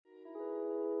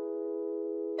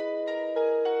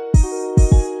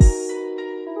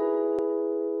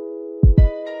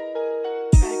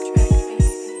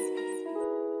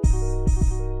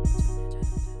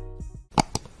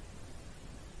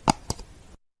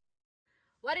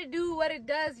What it do, what it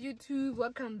does, YouTube.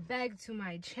 Welcome back to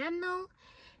my channel.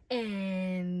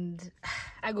 And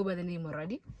I go by the name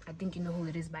already. I think you know who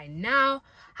it is by now.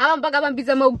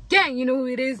 Gang, you know who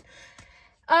it is.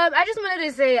 I just wanted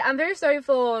to say I'm very sorry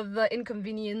for the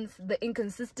inconvenience, the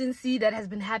inconsistency that has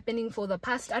been happening for the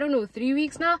past, I don't know, 3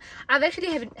 weeks now. I've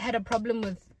actually had a problem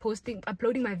with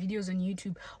uploading my videos on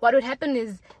YouTube. What would happen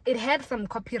is it had some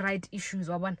copyright issues.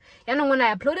 When I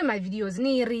uploaded my videos,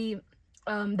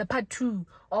 the part 2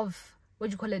 of what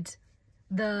do you call it,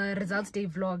 the results day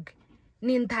vlog,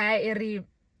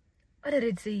 what did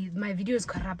it say? My video is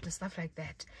corrupt and stuff like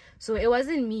that. So it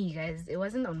wasn't me, guys. It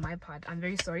wasn't on my part. I'm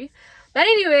very sorry. But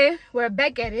anyway, we're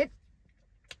back at it.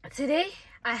 Today,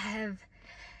 I have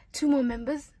 2 more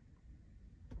members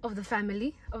of the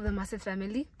family, of the massive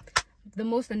family. The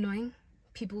most annoying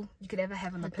people you could ever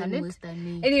have on the planet.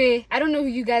 Anyway, I don't know who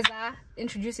you guys are.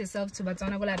 Introduce yourself to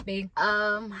Batswana Golape.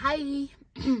 Hi.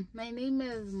 My name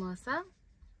is Mosa,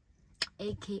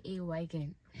 aka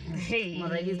Wagen. Hey.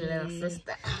 Morelli's little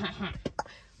sister.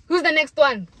 Who's the next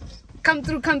one? Come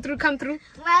through.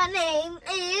 My name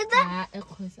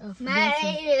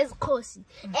is Kosi,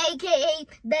 aka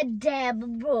the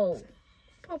Dab Bro.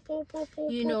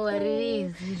 You know what it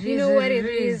is. You know what it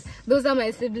is. Those are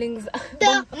my siblings.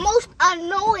 The most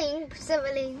annoying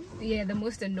siblings. Yeah, the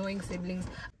most annoying siblings.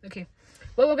 Okay,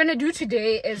 what we're gonna do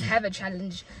today is have a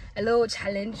challenge, a little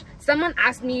challenge. Someone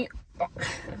asked me.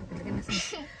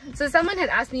 So someone had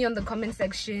asked me on the comment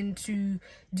section to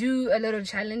do a little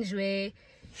challenge where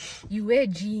you wear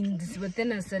jeans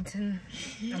within a certain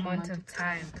amount of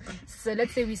time. So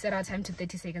let's say we set our time to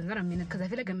 30 seconds, not a minute, because I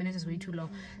feel like a minute is way too long.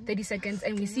 30 seconds,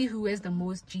 and we see who wears the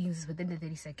most jeans within the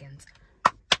 30 seconds.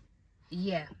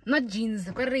 Yeah, not jeans.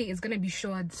 It's gonna be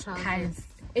shorts, ties,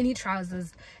 any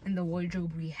trousers in the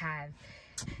wardrobe we have.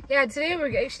 Yeah, today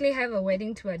we actually have a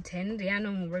wedding to attend. Yeah,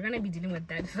 no, we're gonna be dealing with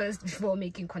that first before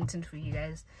making content for you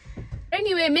guys.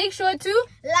 Anyway, make sure to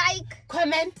like,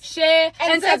 comment, share,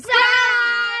 and subscribe.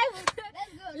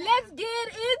 Let's get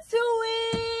into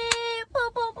it. Boo,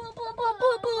 boo, boo, boo, boo,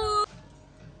 boo, boo.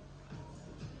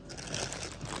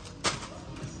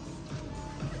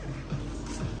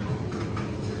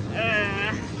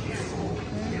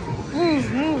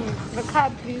 Move. The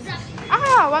card, please.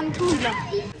 1, 2.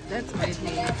 That's my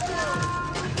name.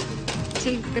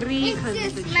 Take 3 because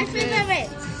it's the my favorite.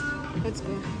 Let's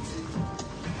go.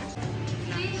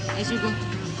 As you go.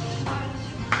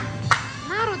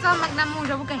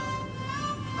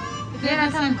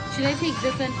 Should I take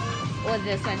this one or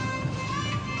this one?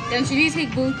 Then should you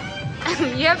take both?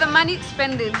 You have the money,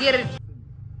 spend it, get it.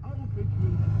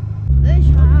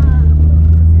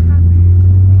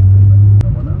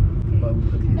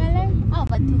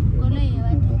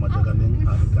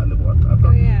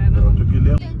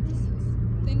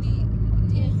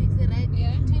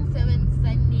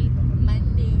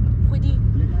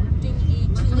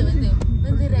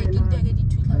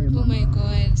 Oh my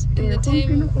god. In the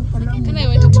time then I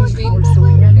wanted to sleep.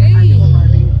 Hey.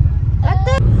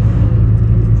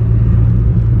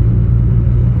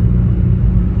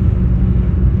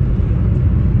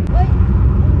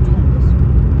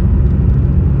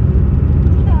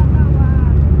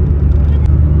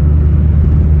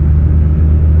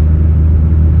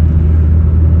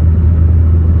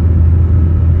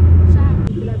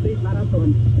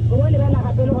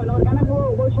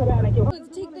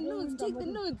 Take the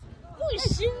notes.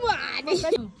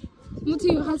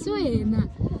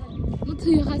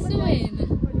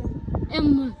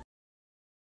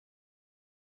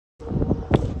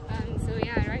 So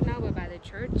yeah, right now we're by the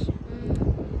church.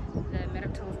 The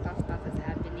medical stuff is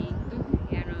happening.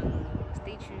 Yeah,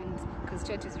 stay tuned because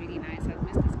church is really nice. I've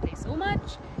missed this place so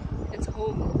much. It's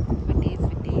home for days.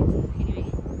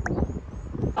 Anyway.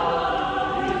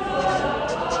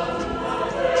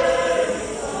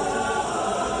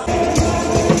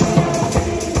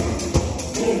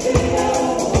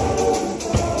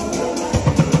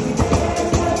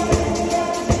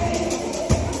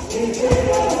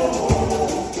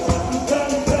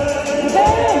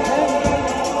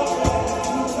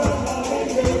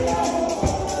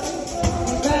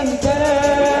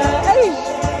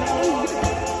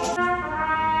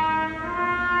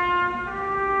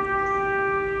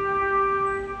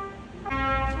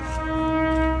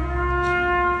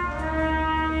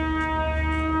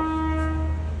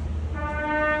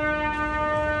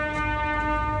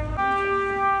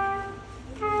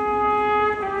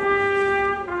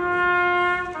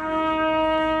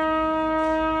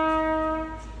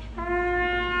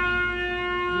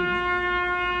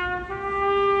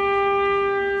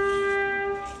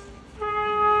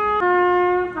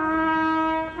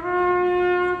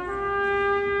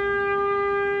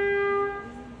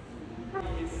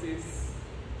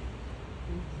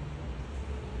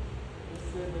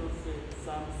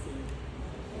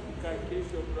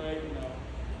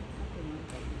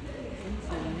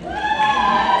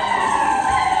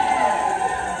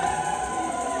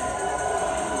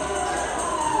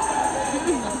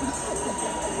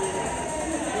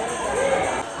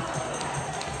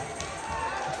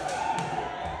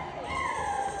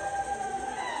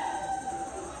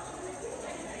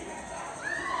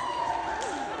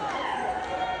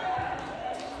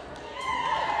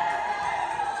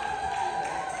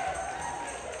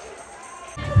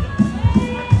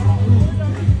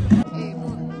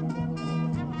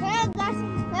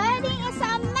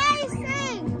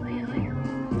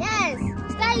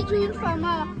 between from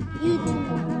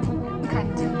YouTube.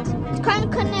 Content.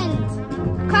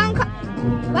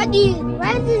 What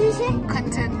did you say?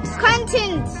 Content.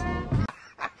 Content.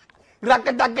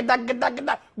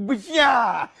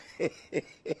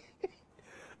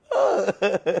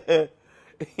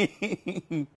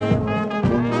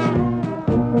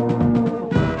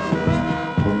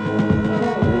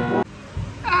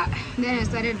 Then it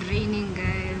started raining,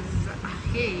 guys.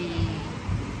 Hey.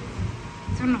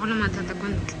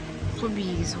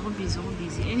 So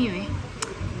busy. Anyway,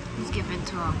 let's get back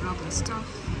to our vlog and stuff.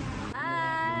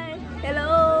 Hi,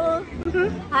 hello.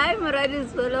 Hi,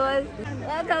 Muradi's followers.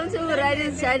 Welcome to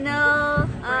Muradi's channel.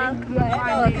 Our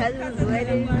cousin's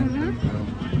wedding.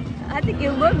 I think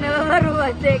you both never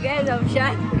watch it, guys. I'm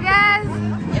shy. Yes.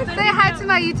 Say hi to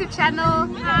my YouTube channel.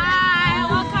 Hi,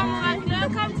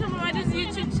 welcome to Muradi's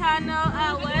YouTube channel.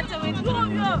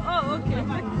 Okay.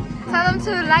 Tell them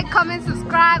to like, comment,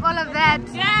 subscribe, all of that.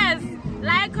 Yes,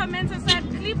 like, comment, subscribe.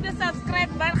 Click the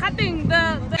subscribe button.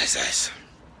 Yes.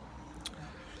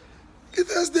 It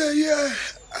is there, yeah.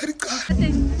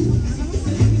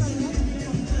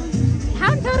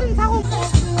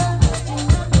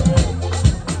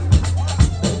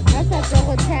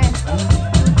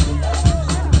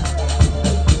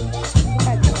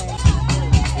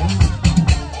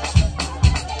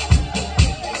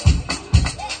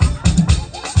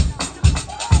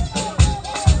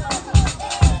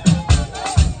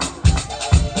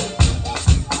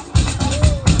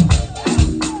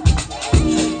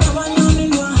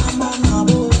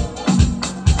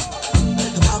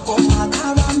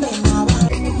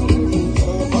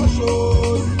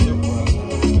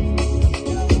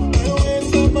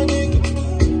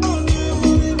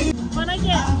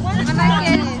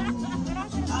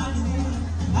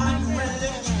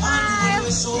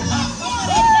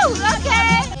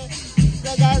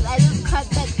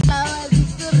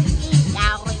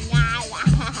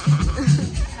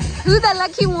 Who's the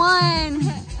lucky one?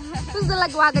 Who's the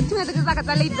lucky one? Two is like a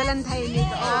late Valentine.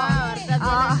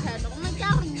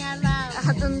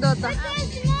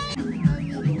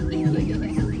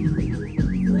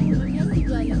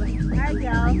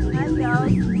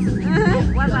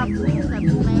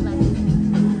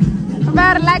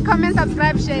 Remember, like, comment,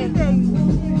 subscribe, share.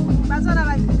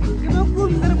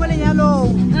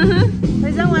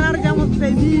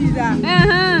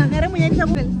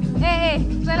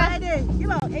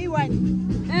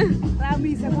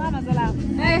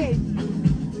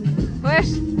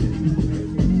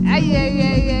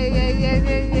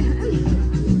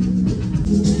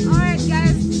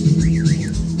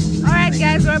 Alright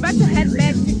guys, we're about to head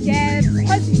back to Gabs.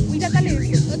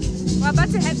 We're about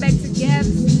to head back to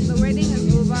Gabs. The wedding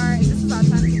is over and this is our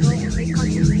time to go and make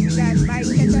content for you guys. Bye,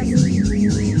 catch us.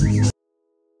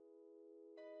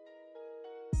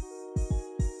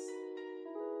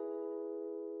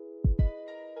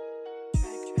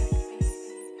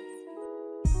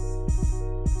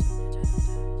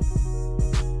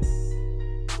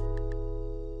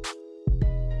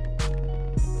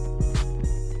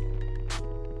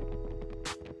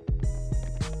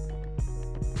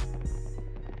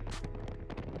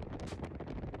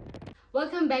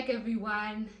 Welcome back,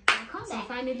 everyone. So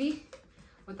finally,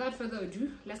 without further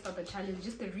ado, let's start the challenge.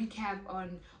 Just a recap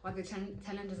on what the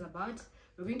challenge is about.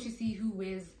 We're going to see who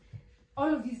wears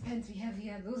all of these pants we have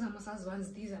here. Those are Masa's ones,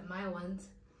 these are my ones.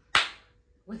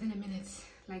 Within a minute.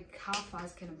 Like, how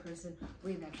fast can a person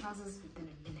wear their trousers within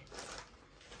a minute?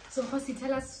 So Hosi,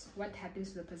 tell us what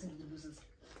happens to the person who loses.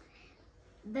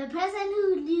 The person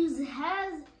who loses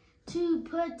has to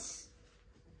put...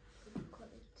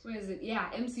 Where is it?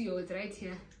 Yeah, MCO, it's right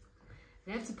here.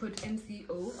 They have to put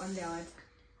MCO on their what?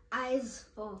 eyes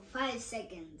for 5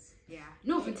 seconds. Yeah,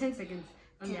 no, for 10 seconds.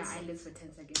 On their eyelids for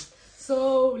 10 seconds.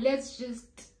 So let's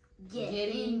just Get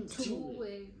into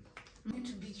it. I'm going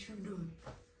to beat you down.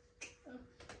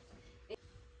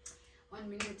 1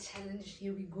 minute challenge.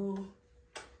 Here we go.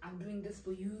 I'm doing this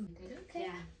for you. Okay.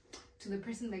 Yeah. To the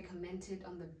person that commented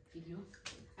on the video,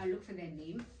 I'll look for their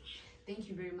name. Thank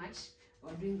you very much.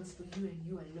 We're doing this for you and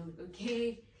you alone,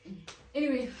 okay?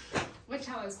 Anyway, watch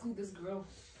how I school this girl.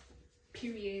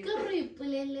 Period.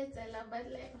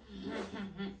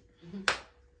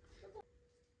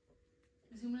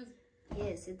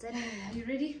 Yes, it's at Are you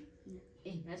ready?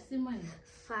 Hey, that's the money.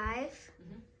 5,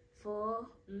 4,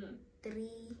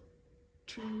 3,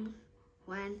 2,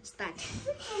 1, start.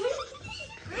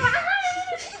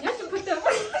 You have to put the...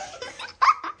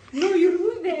 No, you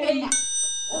remove the...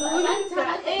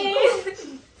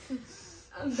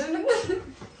 I'm done.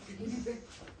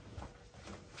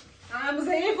 I'm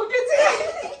saying, put it.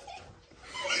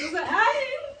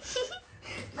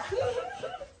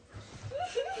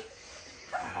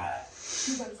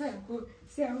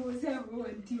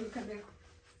 until you come back.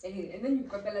 And then you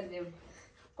copy them.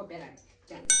 Copy that.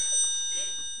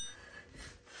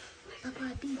 Papa,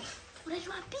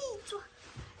 unajua pizza.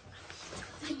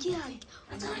 Ajia.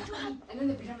 Unajua. And then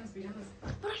the pajamas.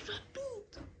 Unajua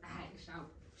pizza. Ah, shout.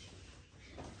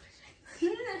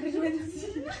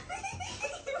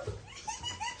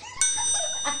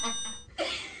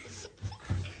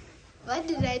 What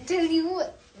did I tell you?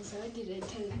 So what did I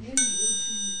tell you? And then we go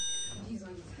to these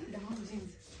ones. The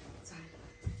mountains. Sorry.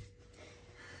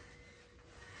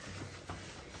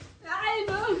 I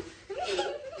know.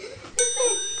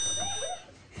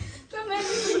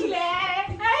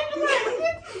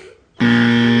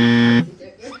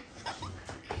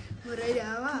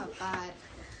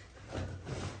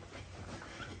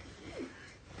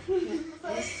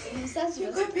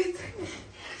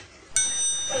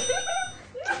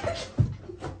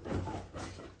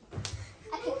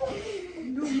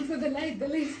 No, the light.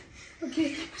 Okay.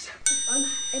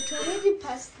 It already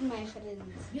passed, my friends.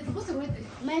 You're supposed to write it.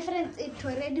 My friends, it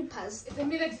already passed. It's a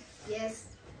minute. Yes.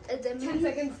 It's a 10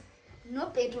 seconds.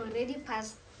 Nope, it already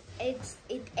passed. It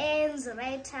ends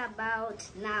right about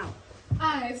now.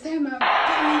 It's time up.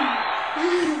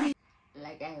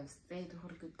 Like I have said,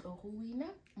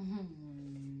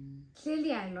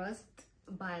 Clearly I lost,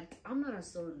 but I'm not a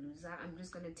sore loser. I'm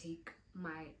just gonna take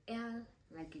my L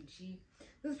like a G.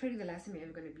 This is probably the last time you're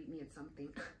ever gonna beat me at something.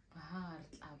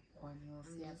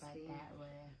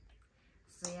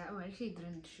 So yeah, I actually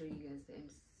didn't show you guys the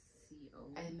MCO.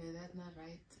 I know that's not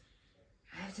right.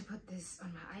 I have to put this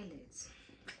on my eyelids.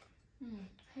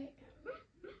 Hey.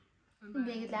 On my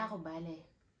eyelids.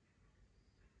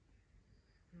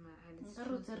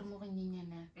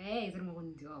 Hey,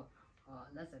 oh,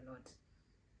 that's a lot.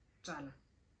 Chala.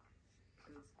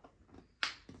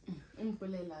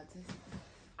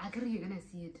 I think you're gonna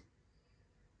see it.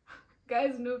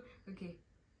 Guys, no. Okay.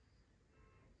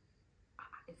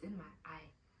 It's in my eye.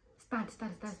 Start.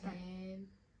 10,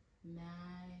 9,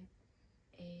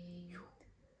 8,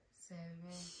 7,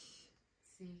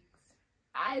 6,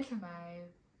 5,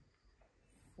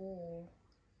 4,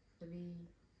 3,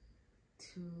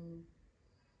 2,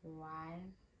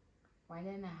 1,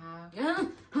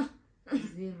 1.5,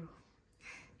 0.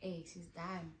 Hey, she's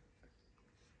done.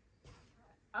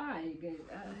 Eye, guys.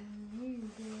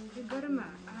 You got in my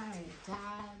eye.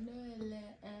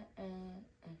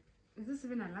 Is this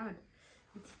even allowed?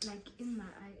 It's like in my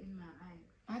eye.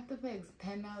 Artifacts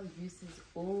external uses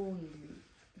only.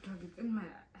 Dog, it's in my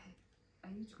eye. I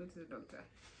need to go to the doctor.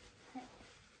 I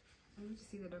need to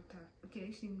see the doctor. Okay, I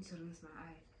actually need to rinse my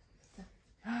eye.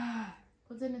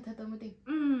 What's in it?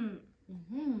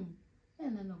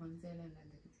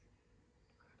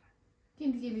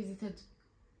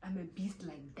 I'm a beast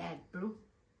like that, bro.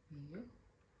 Yeah.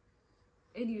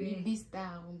 Anyway. Beast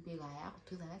down be like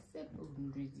to that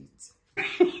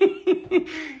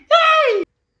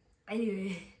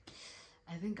Anyway,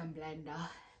 I think I'm blind now.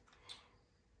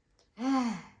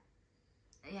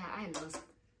 Yeah, I lost.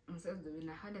 Myself the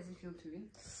winner. How does it feel to win?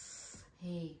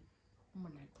 Hey, oh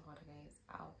my god, guys.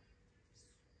 Ow.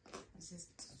 This is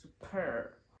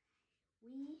superb.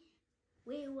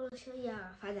 We will show you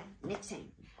our father next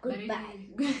time. But Goodbye.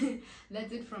 anyway,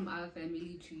 that's it from our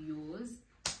family to yours.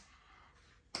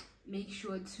 Make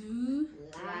sure to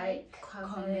Like,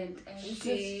 comment,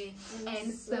 share,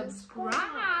 and subscribe.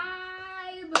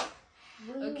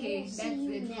 Okay, that's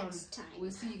it. Next time.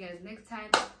 We'll see you guys next time.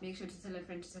 Make sure to tell a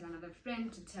friend to tell another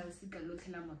friend to tell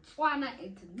Sigalotela Motswana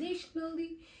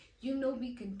internationally. You know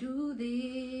we can do this.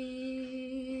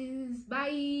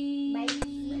 Bye.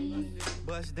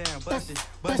 Bust down, bust it,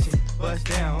 bust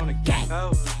down on the gang.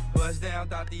 Bust down,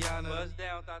 Tatiana.